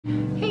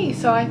Hey,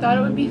 so I thought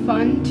it would be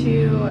fun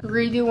to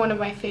redo one of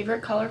my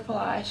favorite colorful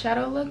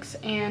eyeshadow looks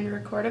and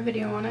record a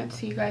video on it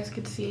so you guys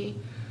could see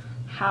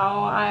how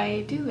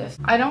I do this.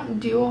 I don't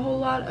do a whole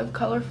lot of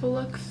colorful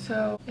looks,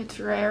 so it's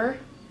rare,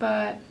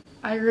 but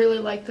I really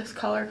like this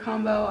color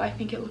combo. I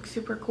think it looks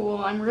super cool.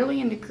 I'm really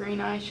into green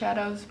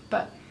eyeshadows,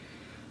 but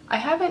I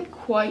haven't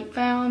quite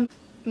found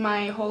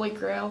my holy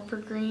grail for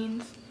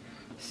greens,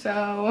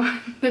 so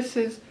this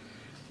is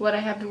what I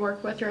have to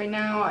work with right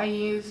now. I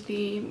use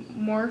the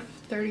Morphe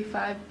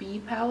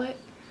 35B palette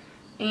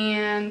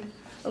and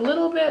a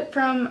little bit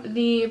from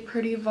the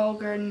Pretty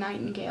Vulgar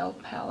Nightingale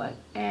palette,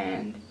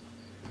 and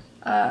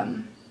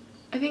I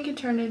think it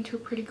turned into a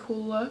pretty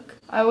cool look.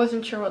 I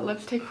wasn't sure what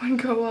lipstick would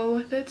go well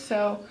with it,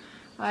 so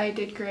I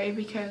did gray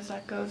because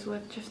that goes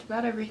with just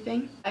about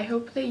everything. I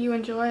hope that you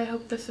enjoy. I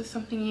hope this is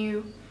something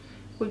you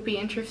would be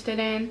interested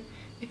in.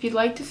 If you'd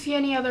like to see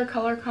any other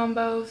color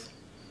combos,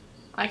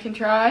 I can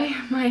try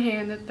my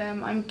hand at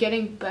them. I'm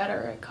getting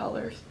better at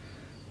colors,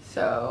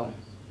 so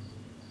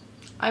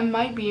I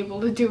might be able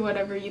to do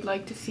whatever you'd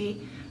like to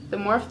see. The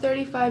Morphe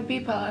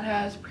 35B palette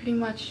has pretty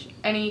much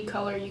any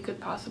color you could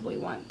possibly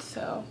want,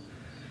 so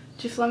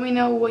just let me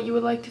know what you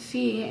would like to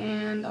see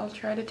and I'll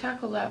try to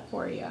tackle that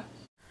for you.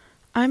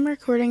 I'm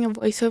recording a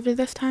voiceover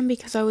this time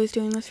because I was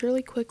doing this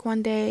really quick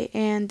one day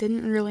and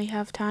didn't really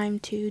have time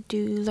to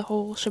do the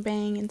whole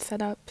shebang and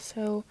setup,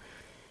 so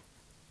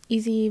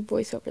easy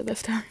voiceover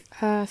this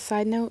time.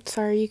 Side note,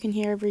 sorry you can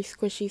hear every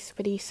squishy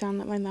spitty sound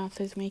that my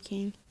mouth is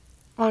making.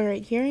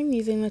 Alright, here I'm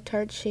using the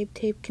Tarte Shape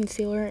Tape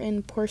Concealer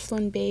in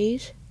Porcelain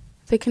Beige.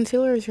 The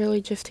concealer is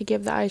really just to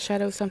give the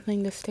eyeshadow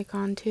something to stick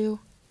onto.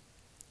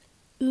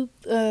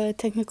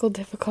 Technical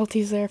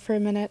difficulties there for a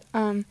minute.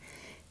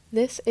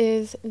 This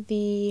is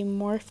the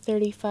Morphe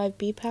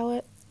 35B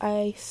palette.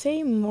 I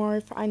say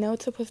Morphe, I know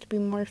it's supposed to be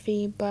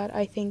Morphe, but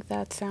I think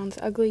that sounds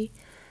ugly,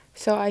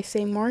 so I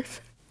say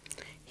Morphe.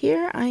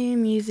 Here I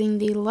am using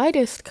the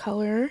lightest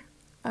color.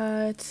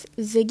 It's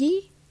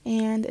Ziggy,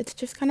 and it's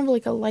just kind of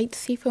like a light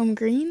seafoam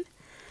green.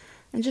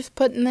 I'm just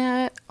putting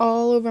that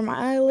all over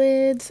my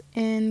eyelids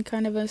in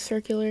kind of a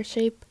circular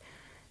shape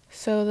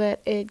so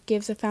that it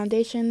gives a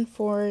foundation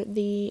for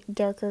the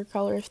darker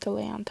colors to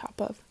lay on top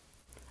of.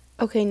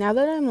 Okay, now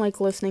that I'm like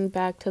listening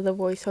back to the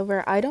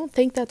voiceover, I don't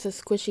think that's a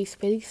squishy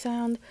spitty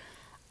sound.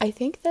 I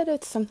think that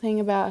it's something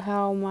about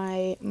how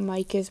my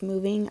mic is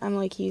moving. I'm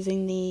like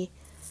using the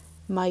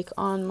mic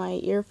on my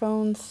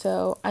earphones,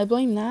 so I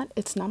blame that.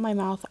 It's not my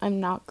mouth.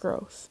 I'm not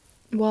gross.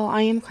 Well,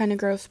 I am kind of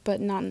gross,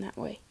 but not in that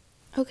way.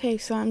 Okay,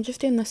 so I'm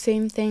just doing the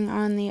same thing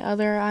on the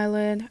other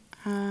eyelid.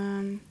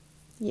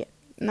 Yeah,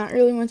 not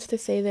really much to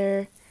say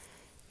there.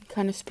 It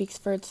kind of speaks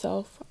for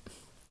itself.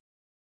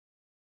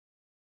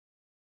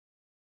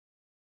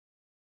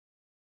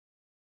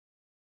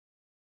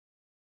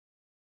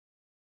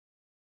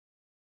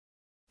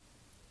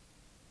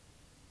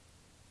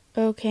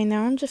 Okay,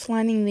 now I'm just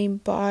lining the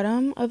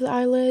bottom of the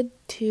eyelid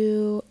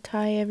to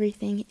tie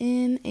everything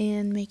in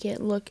and make it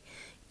look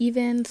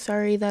even.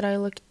 Sorry that I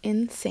look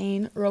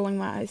insane rolling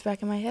my eyes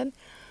back in my head,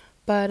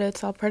 but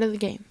it's all part of the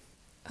game.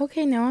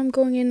 Okay, now I'm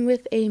going in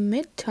with a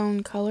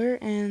mid-tone color,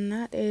 and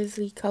that is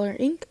the color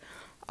Ink,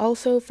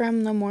 also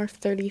from the Morphe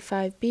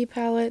 35B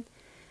palette.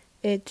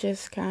 It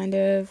just kind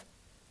of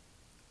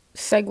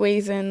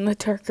segues in the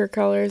darker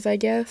colors, I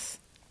guess.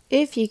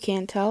 If you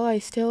can't tell, I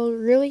still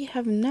really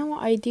have no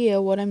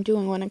idea what I'm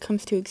doing when it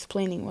comes to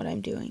explaining what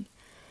I'm doing.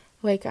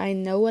 Like, I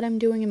know what I'm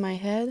doing in my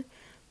head,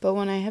 but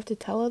when I have to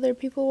tell other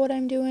people what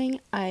I'm doing,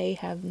 I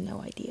have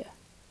no idea.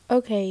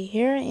 Okay,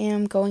 here I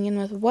am going in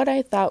with what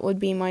I thought would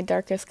be my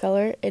darkest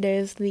color. It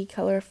is the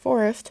color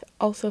Forest,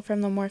 also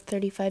from the Morphe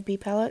 35B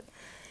palette.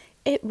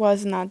 It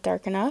was not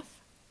dark enough.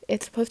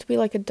 It's supposed to be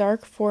like a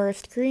dark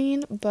forest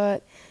green,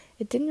 but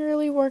it didn't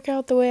really work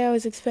out the way I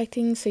was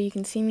expecting, so you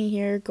can see me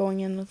here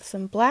going in with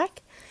some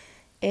black.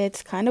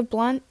 It's kind of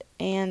blunt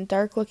and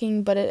dark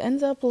looking, but it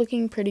ends up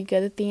looking pretty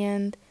good at the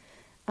end.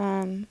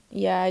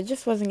 Yeah, I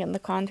just wasn't getting the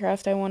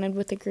contrast I wanted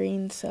with the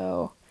green,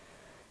 so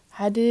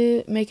I had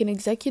to make an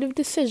executive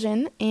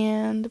decision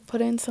and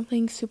put in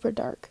something super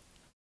dark.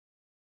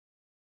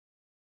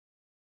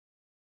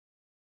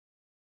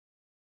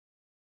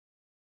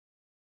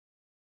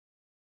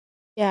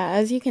 Yeah,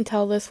 as you can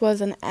tell, this was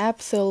an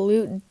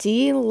absolute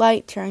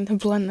delight trying to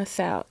blend this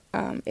out.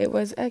 It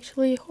was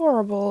actually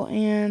horrible,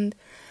 and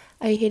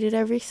I hated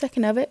every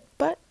second of it,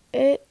 but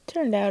it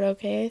turned out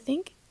okay, I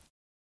think.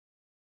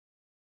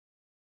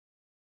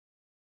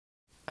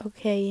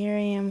 Okay, here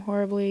I am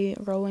horribly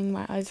rolling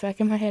my eyes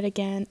back in my head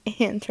again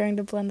and trying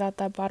to blend out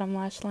that bottom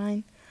lash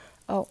line.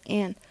 Oh,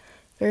 and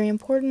very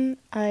important,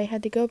 I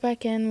had to go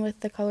back in with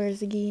the color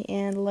Ziggy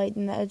and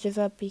lighten the edges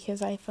up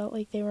because I felt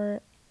like they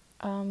were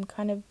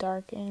kind of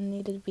dark and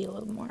needed to be a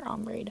little more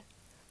ombre.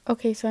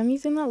 Okay, so I'm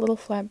using that little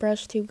flat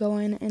brush to go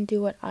in and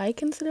do what I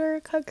consider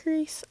a cut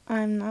crease.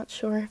 I'm not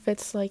sure if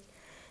it's like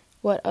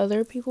what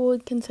other people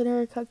would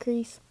consider a cut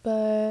crease,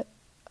 but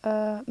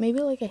maybe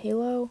like a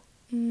halo?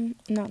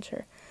 Not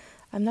sure.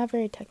 I'm not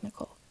very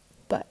technical,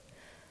 but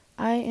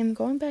I am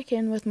going back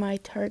in with my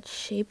Tarte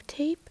Shape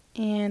Tape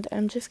and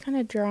I'm just kind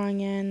of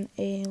drawing in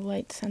a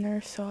light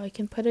center so I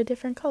can put a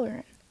different color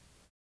in.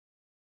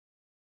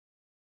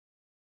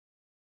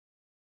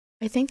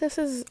 I think this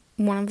is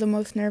one of the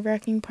most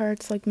nerve-wracking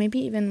parts, like maybe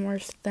even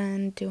worse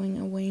than doing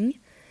a wing,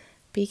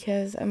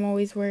 because I'm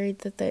always worried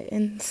that the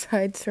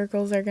inside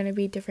circles are going to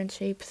be different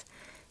shapes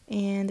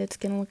and it's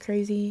going to look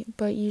crazy,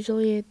 but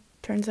usually it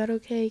turns out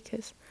okay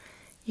because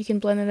you can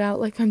blend it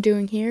out like I'm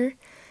doing here,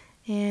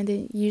 and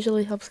it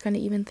usually helps kind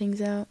of even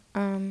things out.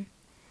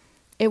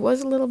 It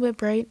was a little bit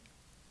bright,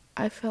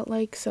 I felt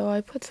like, so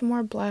I put some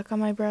more black on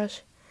my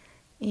brush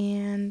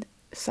and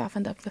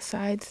softened up the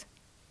sides.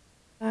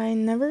 I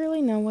never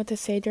really know what to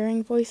say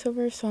during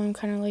voiceover, so I'm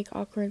kind of like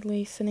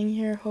awkwardly sitting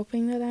here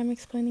hoping that I'm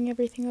explaining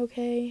everything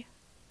okay,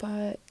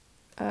 but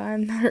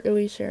I'm not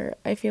really sure.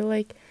 I feel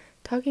like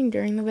talking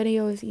during the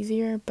video is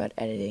easier, but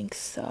editing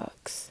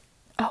sucks.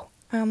 Oh,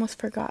 I almost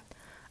forgot.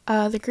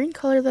 The green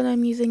color that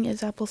I'm using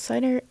is apple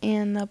cider,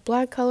 and the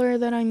black color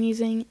that I'm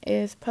using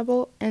is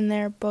pebble, and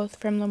they're both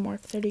from the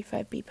Morphe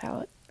 35B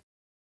palette.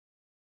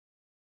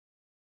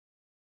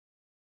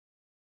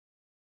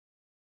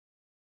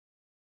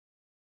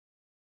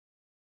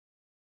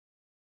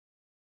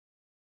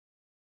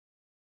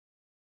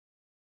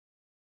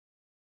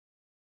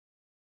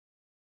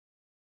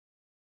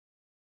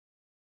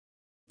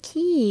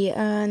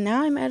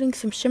 Now I'm adding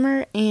some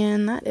shimmer,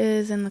 and that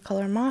is in the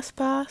color Moss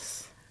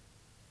Boss.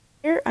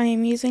 Here I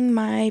am using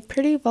my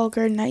Pretty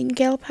Vulgar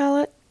Nightingale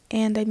palette,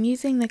 and I'm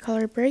using the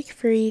color Break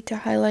Free to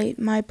highlight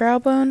my brow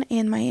bone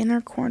and my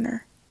inner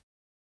corner.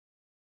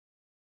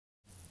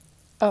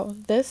 Oh,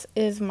 this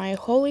is my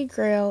holy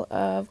grail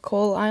of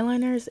kohl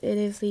eyeliners. It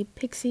is the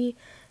Pixie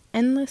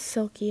Endless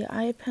Silky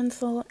Eye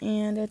Pencil,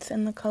 and it's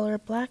in the color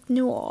Black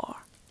Noir.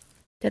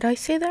 Did I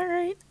say that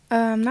right?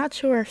 I'm not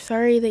sure.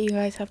 Sorry that you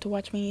guys have to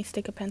watch me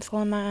stick a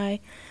pencil in my eye,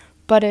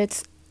 but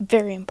it's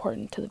very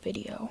important to the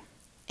video.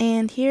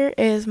 And here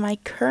is my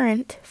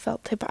current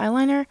felt tip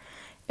eyeliner.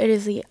 It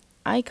is the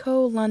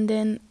Ico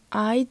London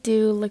I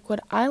Do Liquid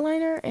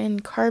Eyeliner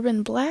in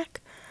Carbon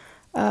Black.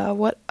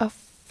 What a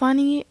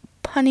funny,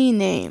 punny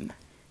name.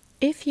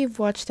 If you've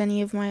watched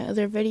any of my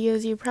other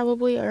videos, you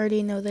probably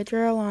already know the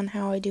drill on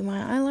how I do my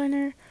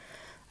eyeliner.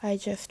 I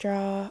just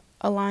draw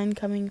a line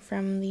coming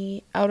from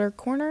the outer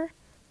corner,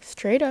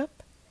 straight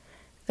up,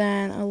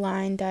 then a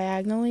line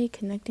diagonally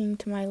connecting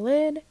to my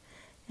lid,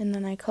 and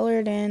then I color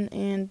it in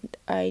and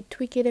I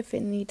tweak it if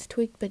it needs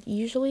tweaked, but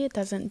usually it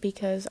doesn't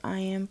because I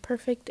am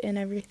perfect in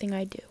everything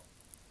I do.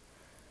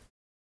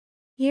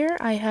 Here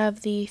I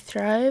have the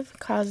Thrive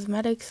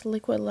Cosmetics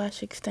Liquid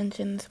Lash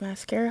Extensions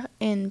Mascara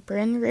in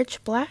Bryn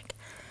Rich Black.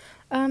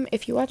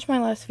 If you watched my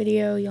last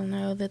video, you'll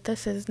know that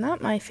this is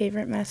not my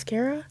favorite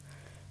mascara.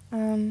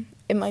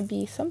 It might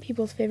be some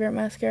people's favorite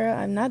mascara,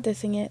 I'm not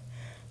dissing it,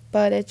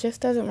 but it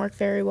just doesn't work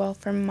very well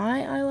for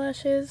my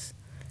eyelashes,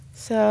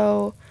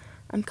 so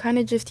I'm kind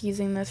of just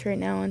using this right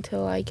now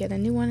until I get a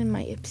new one in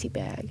my Ipsy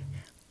bag.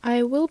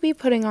 I will be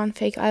putting on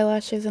fake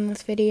eyelashes in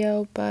this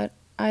video, but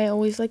I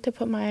always like to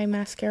put my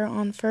mascara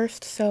on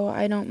first so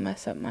I don't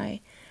mess up my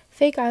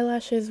fake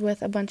eyelashes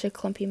with a bunch of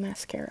clumpy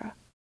mascara.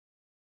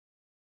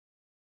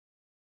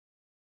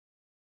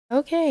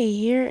 Okay,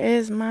 here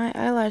is my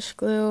eyelash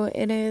glue.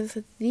 It is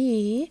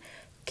the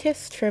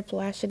Kiss Trip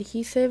Lash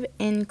Adhesive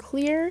in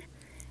clear.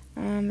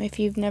 If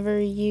you've never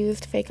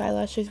used fake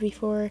eyelashes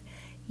before,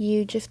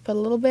 you just put a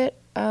little bit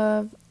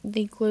of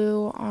the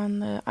glue on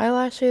the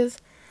eyelashes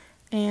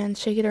and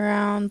shake it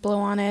around, blow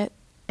on it,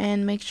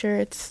 and make sure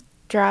it's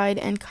dried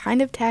and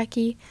kind of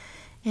tacky,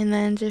 and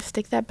then just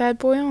stick that bad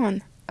boy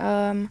on.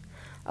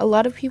 A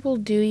lot of people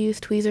do use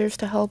tweezers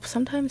to help.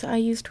 Sometimes I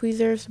use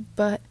tweezers,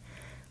 but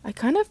I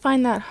kind of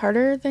find that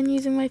harder than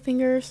using my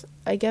fingers.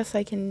 I guess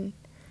I can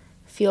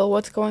feel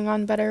what's going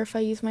on better if I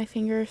use my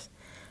fingers,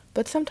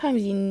 but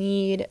sometimes you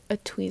need a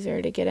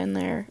tweezer to get in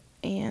there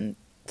and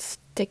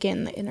stick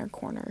in the inner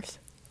corners.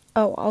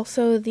 Oh,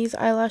 also these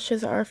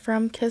eyelashes are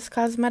from Kiss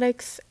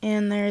Cosmetics,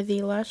 and they're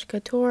the Lash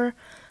Couture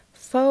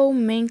Faux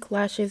Mink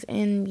Lashes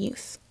in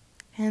Mousse,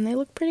 and they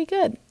look pretty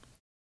good.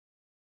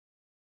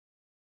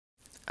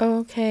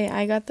 Okay,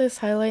 I got this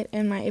highlight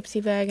in my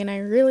Ipsy bag and I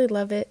really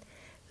love it.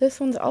 This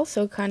one's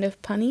also kind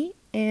of punny,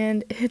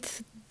 and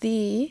it's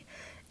the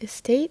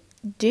Estate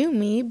Do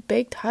Me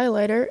Baked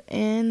Highlighter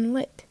in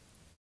Lit.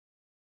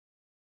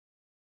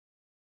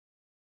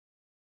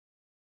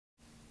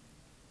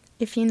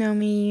 If you know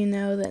me, you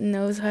know that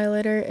nose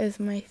highlighter is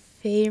my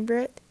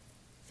favorite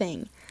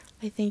thing.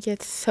 I think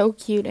it's so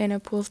cute and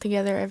it pulls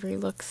together every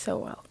look so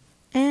well.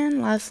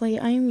 And lastly,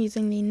 I am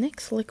using the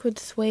NYX Liquid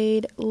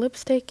Suede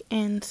Lipstick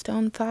in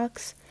Stone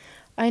Fox.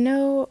 I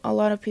know a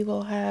lot of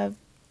people have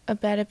a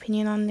bad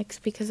opinion on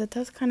NYX because it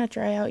does kind of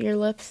dry out your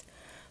lips,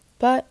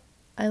 but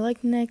I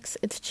like NYX.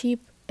 It's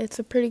cheap, it's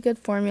a pretty good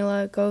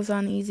formula, it goes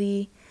on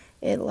easy,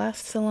 it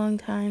lasts a long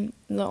time.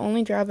 The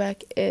only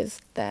drawback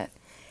is that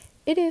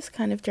it is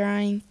kind of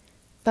drying,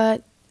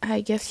 but I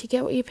guess you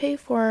get what you pay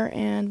for,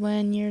 and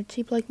when you're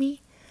cheap like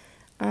me,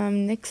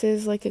 NYX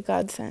is like a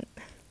godsend.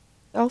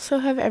 I also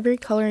have every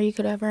color you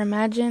could ever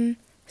imagine,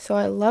 so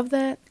I love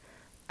that.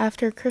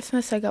 After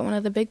Christmas, I got one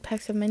of the big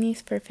packs of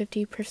minis for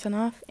 50%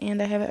 off,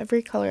 and I have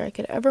every color I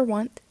could ever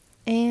want.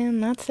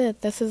 And that's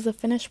it. This is the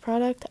finished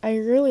product. I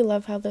really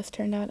love how this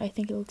turned out. I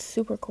think it looks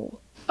super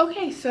cool.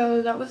 Okay,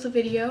 so that was the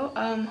video.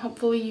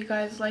 Hopefully you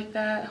guys liked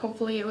that.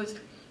 Hopefully it was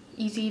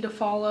easy to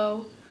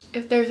follow.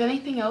 If there's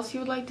anything else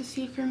you would like to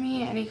see from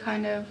me, any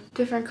kind of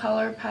different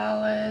color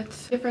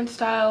palettes, different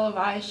style of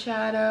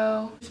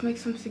eyeshadow, just make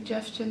some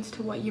suggestions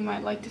to what you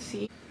might like to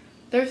see.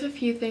 There's a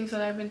few things that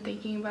I've been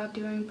thinking about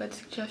doing, but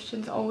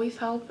suggestions always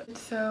help.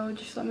 So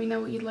just let me know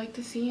what you'd like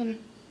to see, and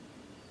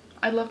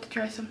I'd love to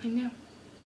try something new.